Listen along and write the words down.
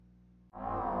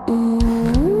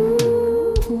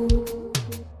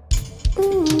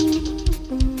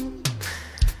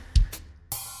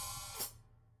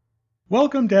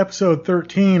Welcome to episode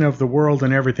 13 of The World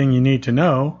and Everything You Need to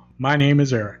Know. My name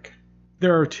is Eric.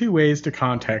 There are two ways to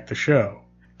contact the show.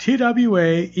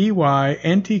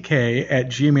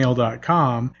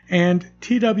 twayntk@gmail.com and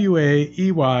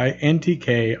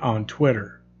twayntk on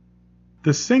Twitter.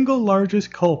 The single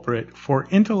largest culprit for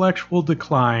intellectual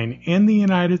decline in the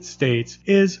United States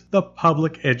is the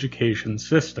public education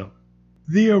system.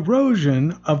 The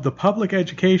erosion of the public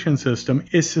education system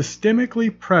is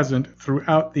systemically present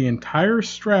throughout the entire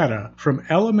strata from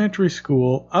elementary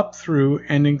school up through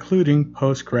and including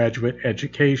postgraduate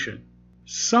education.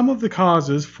 Some of the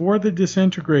causes for the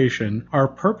disintegration are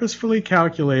purposefully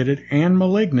calculated and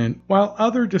malignant, while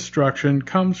other destruction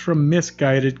comes from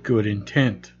misguided good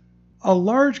intent. A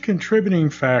large contributing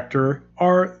factor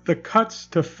are the cuts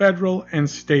to federal and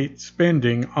state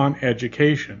spending on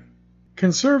education.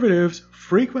 Conservatives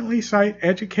frequently cite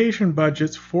education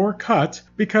budgets for cuts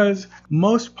because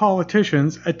most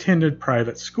politicians attended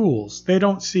private schools. They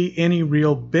don't see any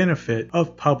real benefit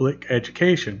of public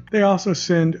education. They also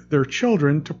send their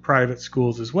children to private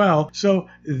schools as well, so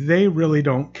they really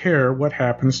don't care what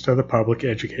happens to the public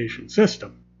education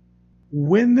system.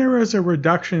 When there is a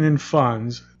reduction in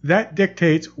funds, that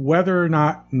dictates whether or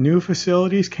not new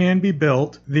facilities can be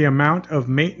built, the amount of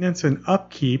maintenance and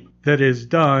upkeep that is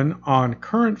done on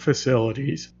current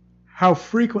facilities, how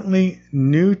frequently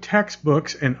new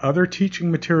textbooks and other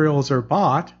teaching materials are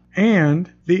bought,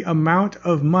 and the amount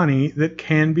of money that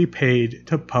can be paid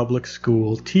to public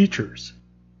school teachers.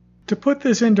 To put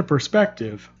this into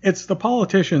perspective, it's the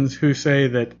politicians who say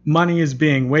that money is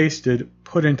being wasted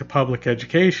put into public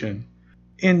education.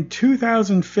 In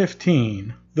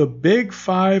 2015, the big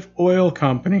five oil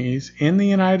companies in the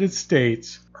United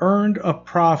States earned a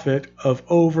profit of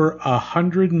over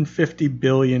 $150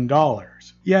 billion.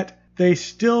 Yet they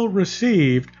still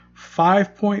received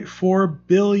 $5.4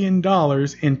 billion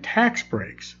in tax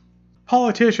breaks.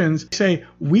 Politicians say,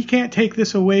 we can't take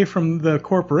this away from the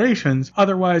corporations,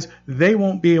 otherwise they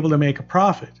won't be able to make a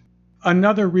profit.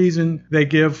 Another reason they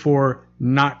give for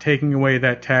not taking away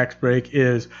that tax break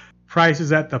is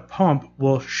prices at the pump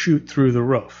will shoot through the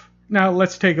roof. Now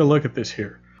let's take a look at this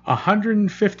here.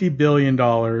 $150 billion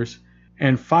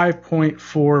and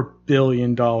 $5.4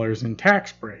 billion in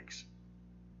tax breaks.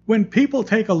 When people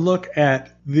take a look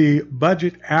at the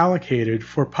budget allocated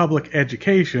for public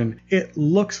education, it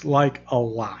looks like a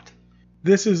lot.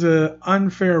 This is an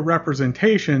unfair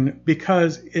representation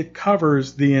because it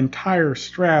covers the entire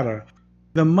strata.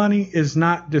 The money is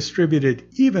not distributed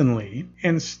evenly.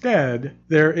 Instead,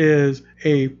 there is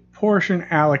a portion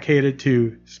allocated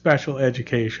to special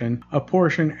education, a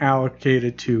portion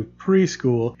allocated to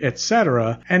preschool,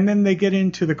 etc. And then they get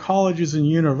into the colleges and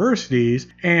universities,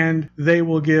 and they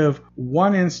will give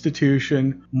one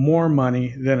institution more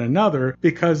money than another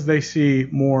because they see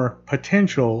more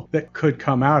potential that could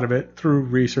come out of it through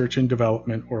research and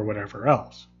development or whatever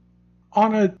else.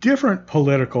 On a different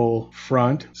political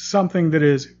front, something that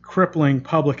is crippling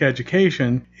public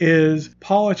education is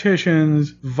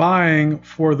politicians vying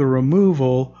for the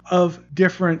removal of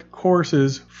different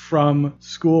courses from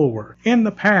schoolwork. In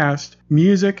the past,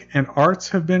 music and arts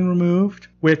have been removed,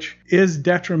 which is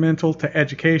detrimental to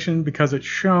education because it's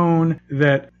shown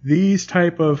that these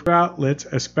type of outlets,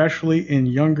 especially in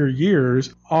younger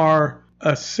years, are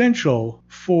essential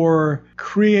for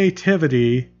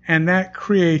creativity, and that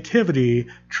creativity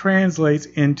translates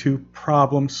into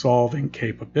problem-solving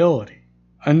capability.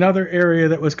 Another area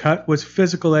that was cut was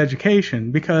physical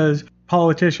education because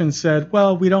politicians said,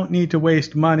 well, we don't need to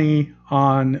waste money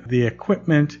on the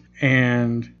equipment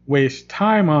and waste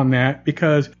time on that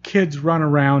because kids run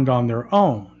around on their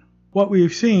own. What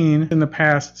we've seen in the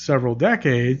past several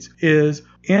decades is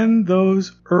in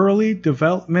those early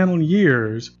developmental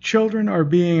years, children are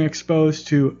being exposed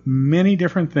to many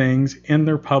different things in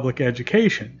their public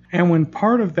education. And when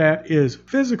part of that is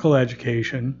physical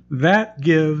education, that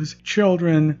gives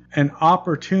children an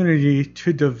opportunity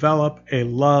to develop a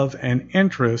love and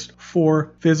interest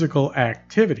for physical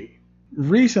activity.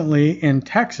 Recently in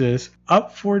Texas,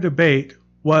 up for debate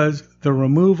was the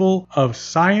removal of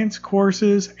science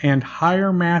courses and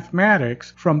higher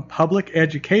mathematics from public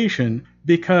education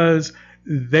because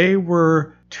they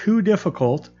were too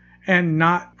difficult and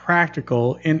not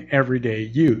practical in everyday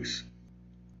use.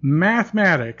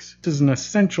 Mathematics is an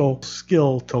essential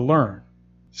skill to learn.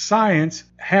 Science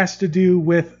has to do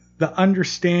with the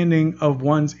understanding of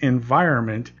one's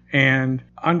environment and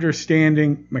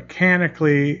understanding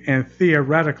mechanically and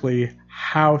theoretically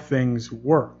how things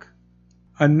work.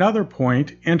 Another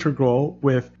point integral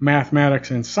with mathematics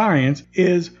and science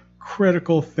is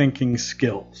critical thinking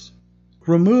skills.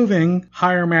 Removing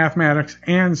higher mathematics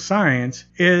and science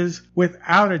is,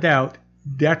 without a doubt,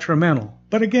 detrimental.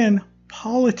 But again,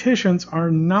 politicians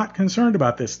are not concerned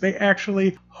about this. They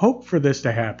actually hope for this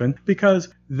to happen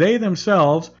because they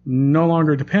themselves no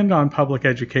longer depend on public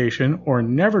education or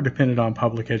never depended on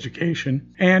public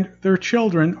education, and their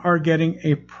children are getting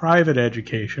a private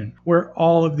education where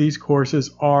all of these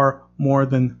courses are more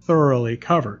than thoroughly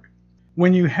covered.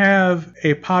 When you have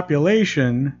a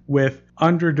population with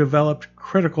underdeveloped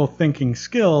critical thinking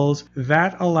skills,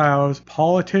 that allows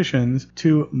politicians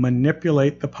to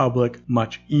manipulate the public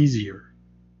much easier.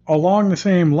 Along the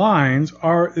same lines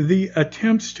are the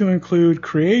attempts to include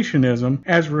creationism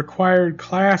as required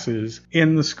classes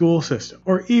in the school system,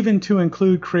 or even to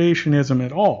include creationism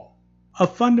at all. A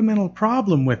fundamental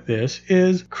problem with this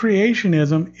is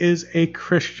creationism is a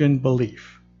Christian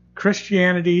belief.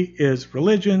 Christianity is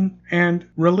religion, and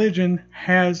religion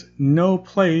has no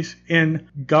place in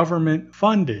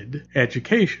government-funded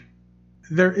education.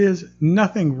 There is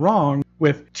nothing wrong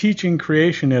with teaching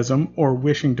creationism or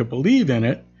wishing to believe in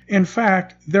it. In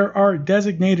fact, there are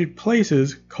designated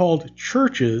places called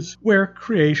churches where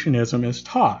creationism is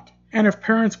taught. And if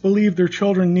parents believe their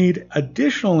children need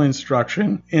additional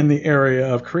instruction in the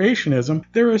area of creationism,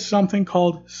 there is something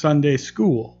called Sunday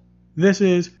school. This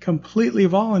is completely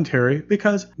voluntary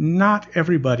because not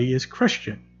everybody is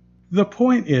Christian. The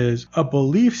point is, a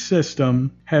belief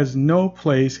system has no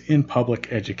place in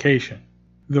public education.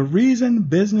 The reason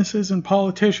businesses and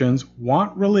politicians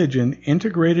want religion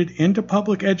integrated into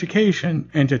public education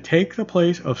and to take the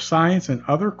place of science and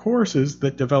other courses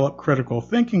that develop critical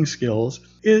thinking skills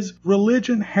is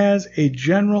religion has a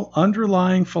general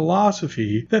underlying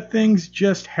philosophy that things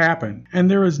just happen,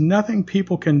 and there is nothing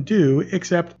people can do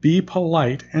except be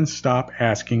polite and stop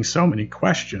asking so many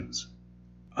questions.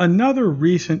 Another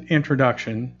recent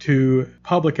introduction to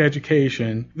public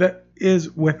education that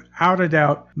is without a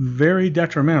doubt very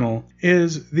detrimental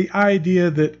is the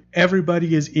idea that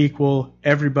everybody is equal,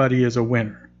 everybody is a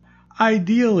winner.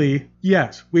 Ideally,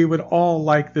 yes, we would all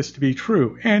like this to be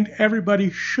true, and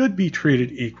everybody should be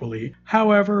treated equally.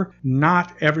 However,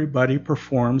 not everybody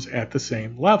performs at the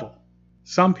same level.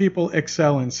 Some people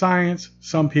excel in science,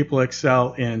 some people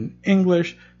excel in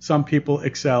English, some people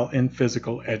excel in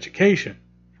physical education.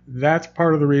 That's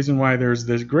part of the reason why there's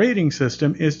this grading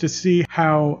system, is to see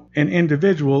how an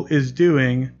individual is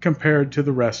doing compared to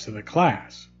the rest of the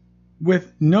class.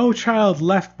 With no child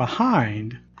left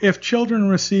behind, if children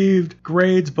received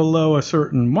grades below a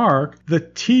certain mark, the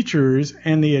teachers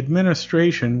and the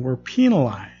administration were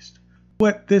penalized.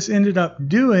 What this ended up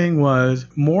doing was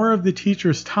more of the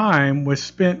teacher's time was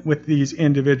spent with these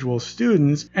individual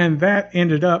students, and that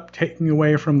ended up taking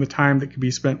away from the time that could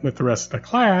be spent with the rest of the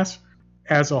class.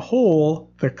 As a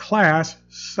whole, the class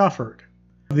suffered.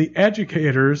 The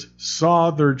educators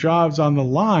saw their jobs on the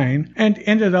line and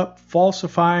ended up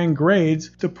falsifying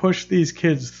grades to push these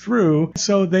kids through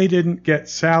so they didn't get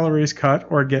salaries cut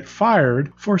or get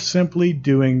fired for simply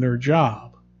doing their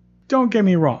job. Don't get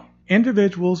me wrong,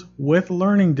 individuals with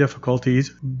learning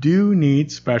difficulties do need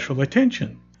special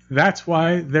attention. That's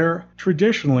why there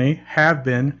traditionally have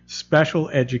been special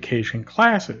education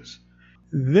classes.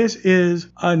 This is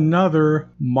another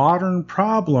modern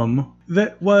problem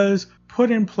that was put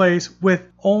in place with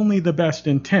only the best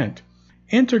intent.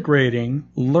 Integrating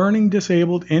learning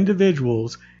disabled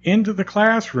individuals into the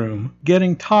classroom,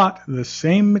 getting taught the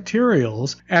same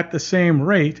materials at the same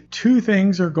rate, two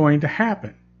things are going to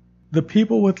happen. The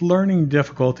people with learning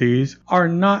difficulties are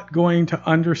not going to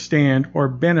understand or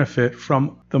benefit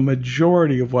from the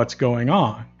majority of what's going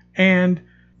on. And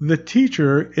the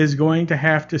teacher is going to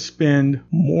have to spend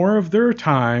more of their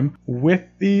time with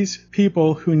these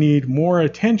people who need more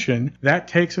attention. That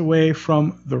takes away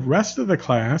from the rest of the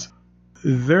class.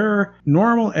 Their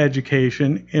normal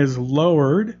education is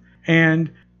lowered,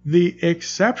 and the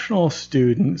exceptional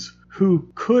students who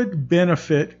could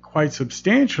benefit quite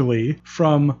substantially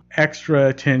from extra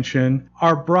attention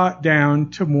are brought down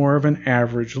to more of an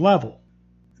average level.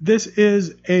 This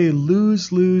is a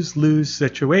lose-lose-lose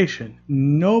situation.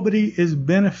 Nobody is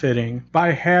benefiting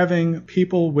by having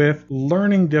people with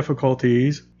learning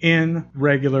difficulties in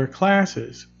regular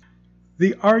classes.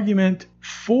 The argument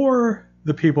for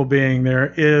the people being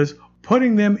there is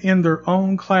putting them in their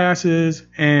own classes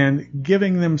and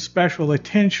giving them special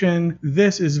attention.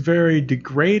 This is very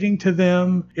degrading to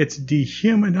them. It's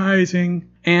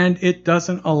dehumanizing, and it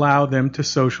doesn't allow them to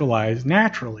socialize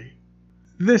naturally.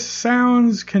 This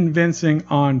sounds convincing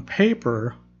on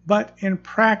paper, but in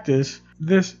practice,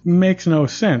 this makes no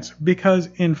sense because,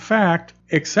 in fact,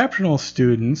 Exceptional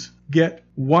students get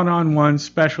one-on-one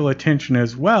special attention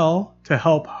as well to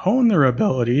help hone their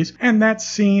abilities, and that's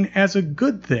seen as a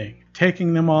good thing,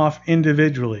 taking them off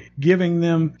individually, giving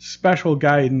them special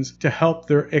guidance to help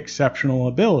their exceptional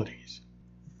abilities.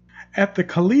 At the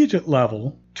collegiate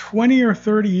level, 20 or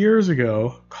 30 years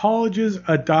ago, colleges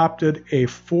adopted a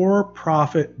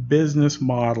for-profit business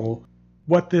model.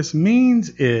 What this means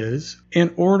is,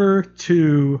 in order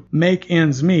to make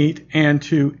ends meet and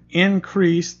to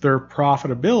increase their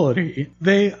profitability,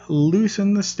 they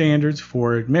loosen the standards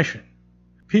for admission.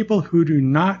 People who do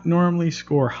not normally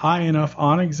score high enough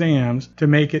on exams to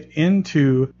make it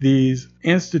into these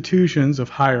institutions of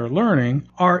higher learning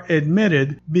are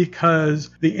admitted because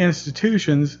the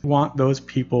institutions want those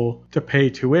people to pay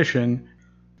tuition.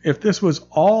 If this was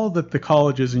all that the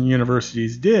colleges and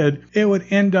universities did, it would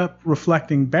end up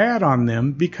reflecting bad on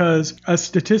them, because a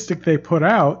statistic they put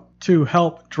out to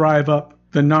help drive up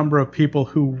the number of people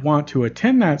who want to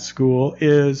attend that school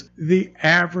is the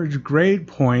average grade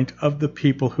point of the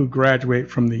people who graduate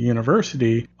from the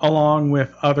university, along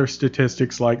with other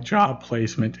statistics like job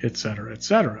placement, etc.,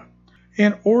 etc.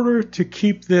 In order to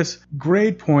keep this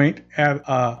grade point at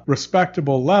a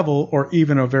respectable level, or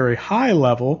even a very high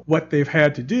level, what they've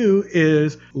had to do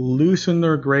is loosen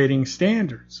their grading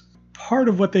standards. Part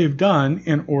of what they've done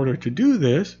in order to do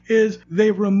this is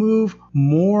they remove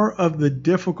more of the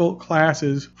difficult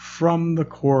classes from the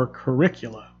core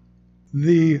curricula.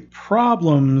 The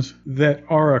problems that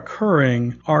are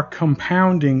occurring are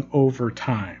compounding over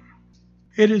time.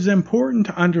 It is important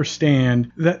to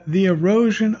understand that the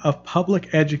erosion of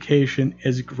public education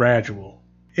is gradual.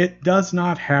 It does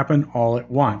not happen all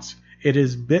at once. It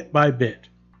is bit by bit.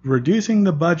 Reducing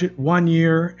the budget one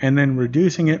year and then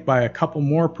reducing it by a couple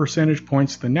more percentage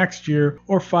points the next year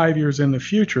or 5 years in the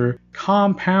future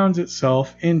compounds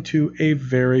itself into a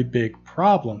very big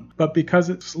problem. But because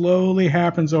it slowly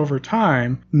happens over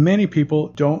time, many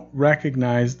people don't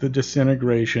recognize the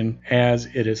disintegration as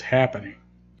it is happening.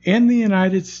 In the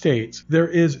United States, there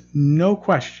is no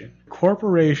question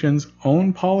corporations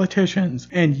own politicians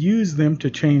and use them to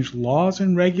change laws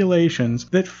and regulations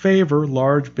that favor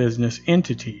large business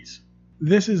entities.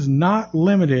 This is not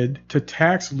limited to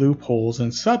tax loopholes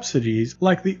and subsidies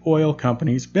like the oil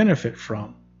companies benefit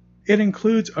from. It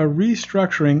includes a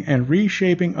restructuring and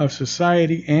reshaping of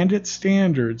society and its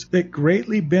standards that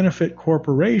greatly benefit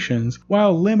corporations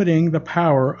while limiting the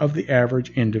power of the average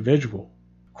individual.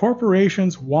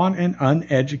 Corporations want an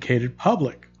uneducated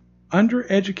public.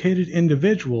 Undereducated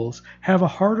individuals have a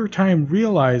harder time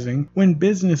realizing when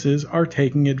businesses are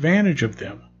taking advantage of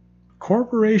them.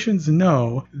 Corporations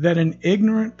know that an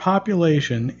ignorant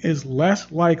population is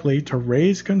less likely to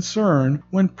raise concern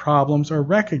when problems are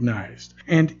recognized,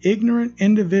 and ignorant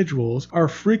individuals are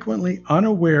frequently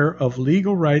unaware of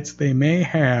legal rights they may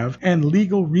have and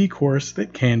legal recourse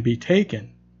that can be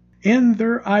taken. In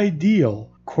their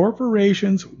ideal,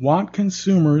 corporations want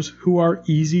consumers who are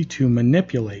easy to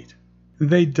manipulate.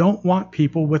 They don't want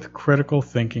people with critical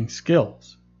thinking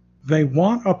skills. They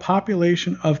want a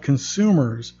population of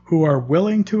consumers who are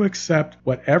willing to accept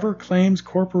whatever claims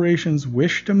corporations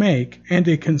wish to make, and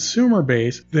a consumer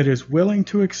base that is willing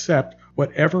to accept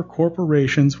whatever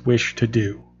corporations wish to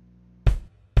do.